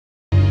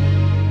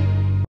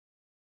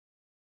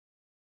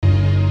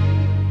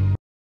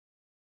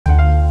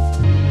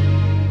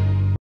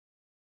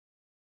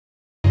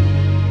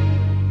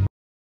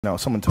Now,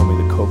 someone told me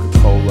that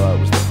Coca-Cola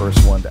was the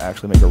first one to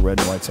actually make a red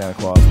and white Santa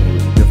Claus, and he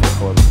was a different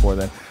color before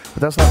then. But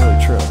that's not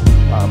really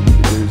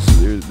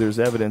true. There's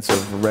evidence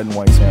of red and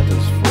white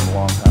Santas from a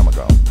long time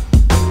ago.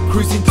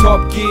 Cruising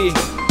top gear,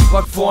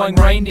 like flying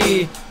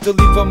reindeer.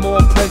 Deliver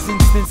more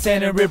presents than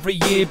Santa every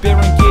year.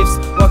 Bearing gifts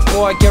like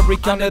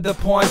Agaric under the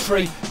pine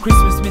tree.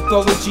 Christmas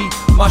mythology,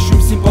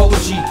 mushroom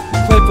symbology,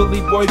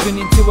 cleverly woven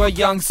into a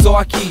young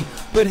psyche.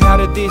 But how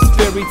did this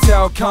fairy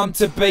tale come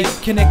to be?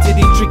 Connected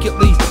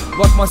intricately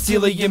like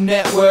mycelium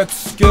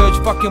networks.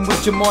 Skurge fucking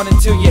with your mind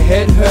until your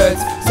head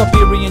hurts.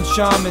 Siberian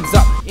shamans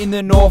up in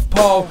the North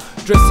Pole,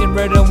 dressed in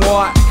red and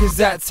white, cause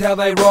that's how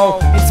they roll.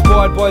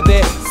 Inspired by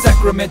their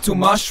sacramental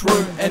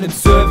mushroom and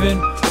observing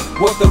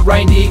what the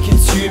reindeer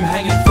consume.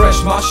 Hanging fresh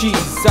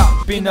mushies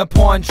up in a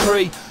pine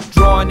tree,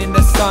 drying in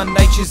the sun,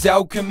 nature's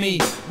alchemy.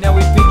 Now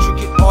with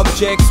intricate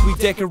objects we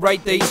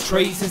decorate these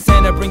trees, and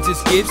Santa brings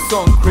us gifts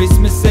on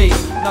Christmas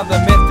Eve. Another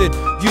method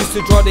used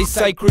to dry these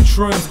sacred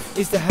shrooms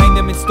is to hang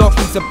them in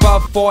stockings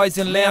above fires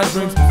in lounge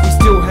rooms. We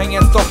still hang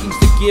our stockings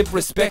to give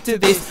respect to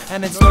this,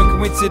 and it's no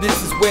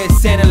coincidence it's where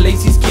Santa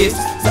leaves his gifts.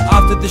 So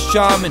after the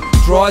shaman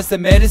dries the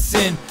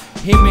medicine,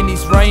 him and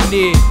his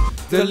reindeer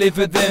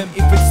deliver them.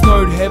 If it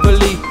snowed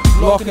heavily,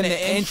 blocking the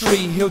entry,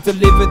 he'll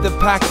deliver the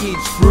package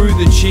through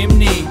the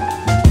chimney.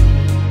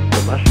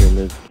 The mushroom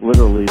is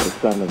literally the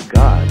Son of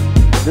God.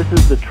 This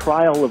is the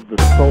trial of the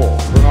soul.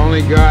 For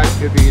only God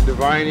could be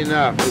divine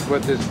enough to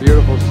put this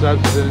beautiful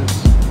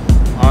substance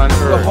on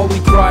earth. The Holy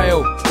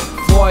Grail,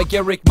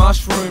 Agaric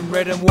mushroom,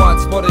 red and white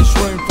spotted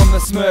shroom from the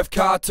Smurf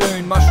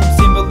cartoon. Mushroom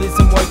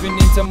symbolism woven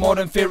into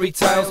modern fairy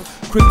tales,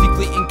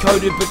 cryptically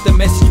encoded but the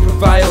message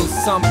prevails.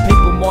 Some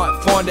people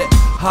might find it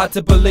hard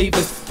to believe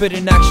us, but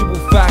in actual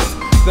fact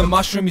the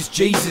mushroom is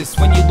Jesus.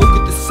 When you look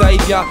at the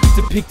Saviour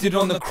depicted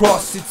on the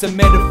cross, it's a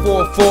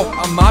metaphor for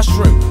a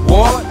mushroom.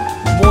 What?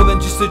 More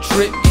than just a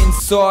trip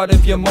inside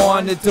of your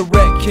mind, a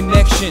direct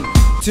connection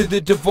to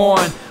the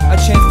divine, a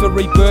chance for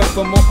rebirth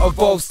from what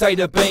evolved state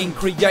of being.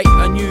 Create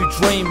a new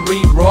dream,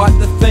 rewrite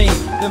the theme.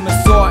 The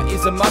Messiah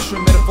is a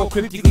mushroom metaphor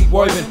cryptically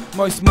woven.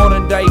 Most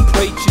modern day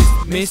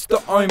preachers miss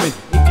the omen.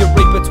 If you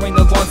read between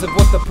the lines of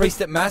what the priest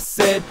at mass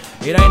said,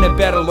 it ain't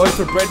about a loaf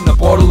of bread and a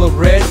bottle of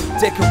red.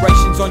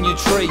 Decorations on your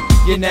tree,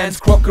 your nan's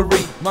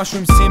crockery,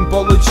 mushroom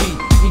symbology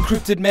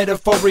encrypted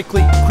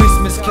metaphorically.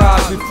 Christmas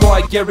cards with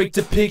Agaric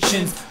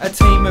depictions. A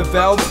team of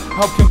elves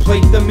help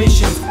complete the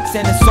missions.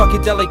 Santa's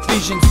psychedelic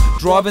visions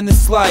driving the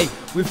sleigh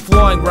with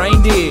flying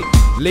reindeer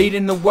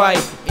leading the way.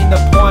 In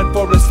the pine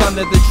forest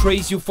under the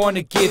trees you'll find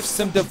a gift,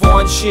 some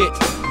divine shit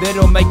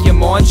that'll make your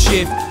mind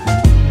shift.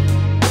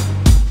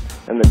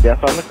 And the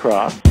death on the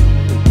cross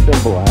is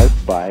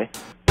symbolized by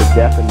the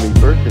death and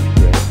rebirth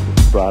experience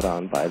that's brought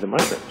on by the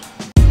mushrooms.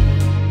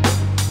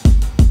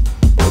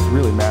 What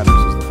really matters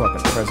is the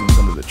fucking presence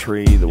under the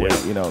tree, the way,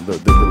 you know, the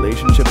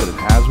relationship that it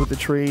has with the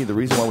tree, the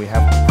reason why we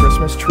have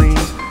Christmas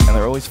trees, and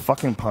they're always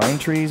fucking pine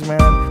trees,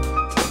 man.